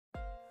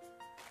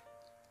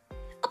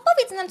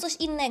Powiedz nam coś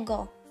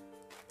innego.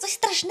 Coś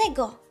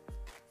strasznego.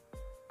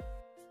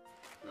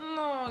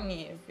 No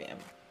nie wiem.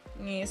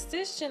 Nie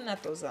jesteście na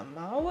to za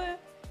małe?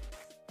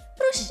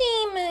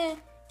 Prosimy.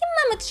 Nie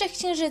mamy 3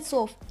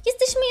 księżyców.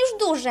 Jesteśmy już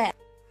duże.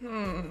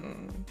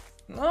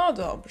 No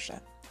dobrze.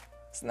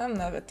 Znam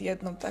nawet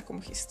jedną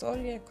taką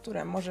historię,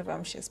 która może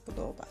wam się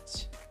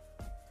spodobać.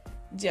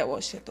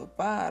 Działo się to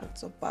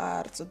bardzo,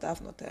 bardzo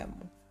dawno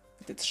temu,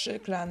 gdy 3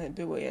 klany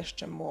były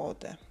jeszcze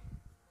młode.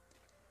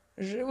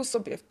 Żył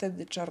sobie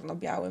wtedy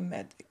Czarno-Biały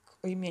Medyk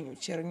o imieniu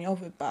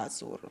Cierniowy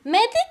Pazur.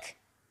 Medyk?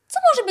 Co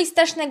może być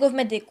strasznego w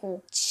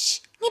medyku?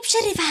 Cii, nie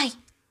przerywaj.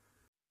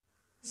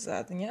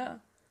 Za dnia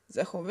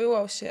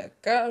zachowywał się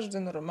jak każdy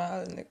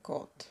normalny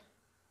kot.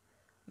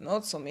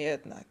 Nocą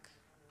jednak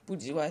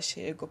budziła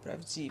się jego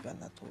prawdziwa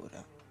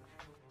natura.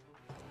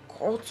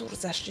 Kocur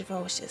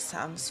zaszywał się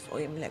sam w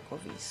swoim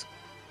legowisku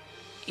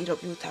i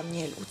robił tam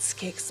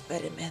nieludzkie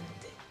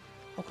eksperymenty,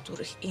 o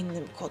których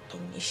innym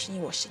kotom nie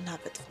śniło się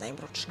nawet w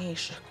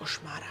najmroczniejszych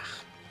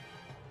koszmarach.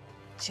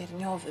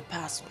 Cierniowy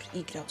Pazur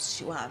igrał z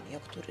siłami, o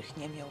których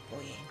nie miał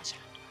pojęcia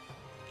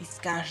i z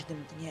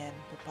każdym dniem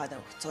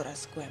popadał w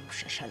coraz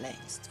głębsze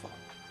szaleństwo.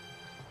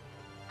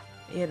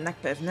 Jednak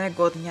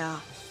pewnego dnia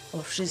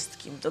o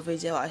wszystkim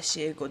dowiedziała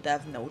się jego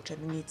dawna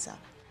uczennica,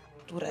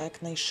 która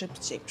jak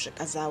najszybciej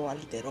przekazała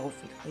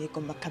liderowi o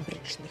jego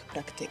makabrycznych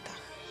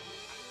praktykach.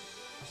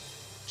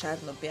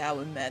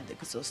 Czarno-Biały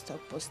Medyk został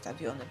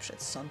postawiony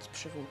przed sąd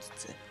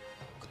przywódcy,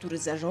 który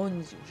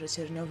zarządził, że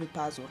Cierniowy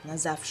Pazur na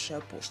zawsze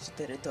opuści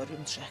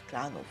terytorium 3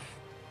 klanów.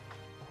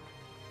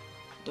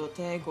 Do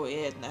tego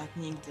jednak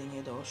nigdy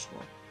nie doszło,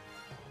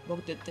 bo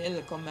gdy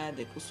tylko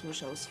Medyk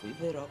usłyszał swój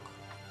wyrok,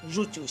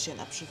 rzucił się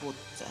na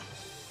przywódcę.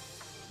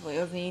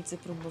 Wojownicy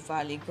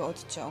próbowali go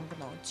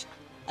odciągnąć,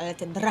 ale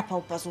ten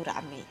drapał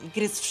pazurami i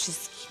gryzł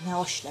wszystkich na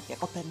oślep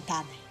jak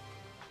opętany.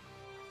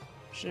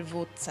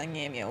 Przywódca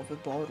nie miał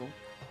wyboru.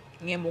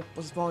 Nie mógł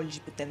pozwolić,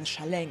 by ten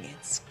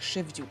szaleniec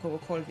skrzywdził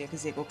kogokolwiek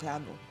z jego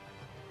klanu.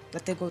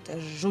 Dlatego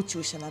też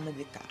rzucił się na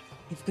Medyka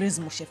i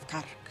wgryzł mu się w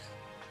kark.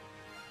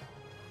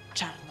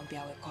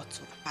 Czarno-biały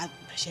kocur padł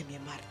na ziemię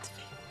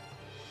martwy.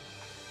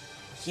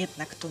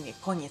 Jednak to nie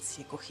koniec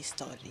jego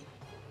historii.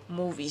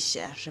 Mówi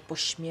się, że po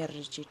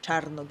śmierci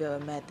Czarno-Biały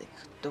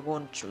Medyk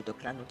dołączył do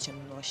klanu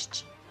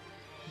ciemności,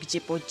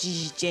 gdzie po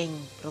dziś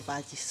dzień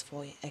prowadzi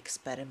swoje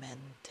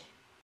eksperymenty.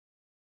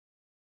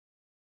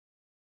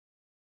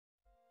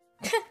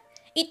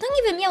 I to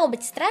niby miało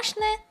być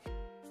straszne?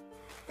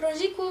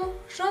 Roziku,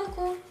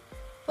 Szonku,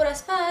 pora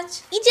spać.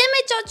 Idziemy,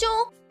 ciociu!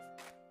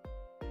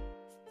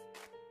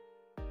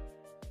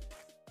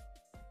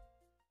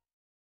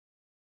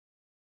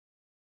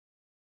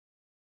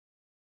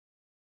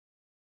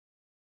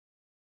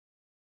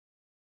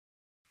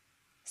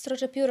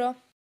 Strocze pióro.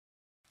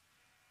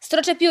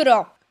 Strocze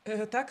pióro!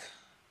 Tak?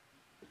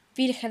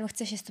 Wilhelm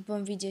chce się z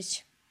tobą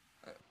widzieć.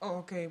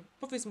 Okej.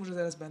 Powiedz mu, że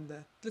zaraz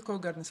będę. Tylko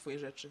ogarnę swoje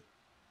rzeczy.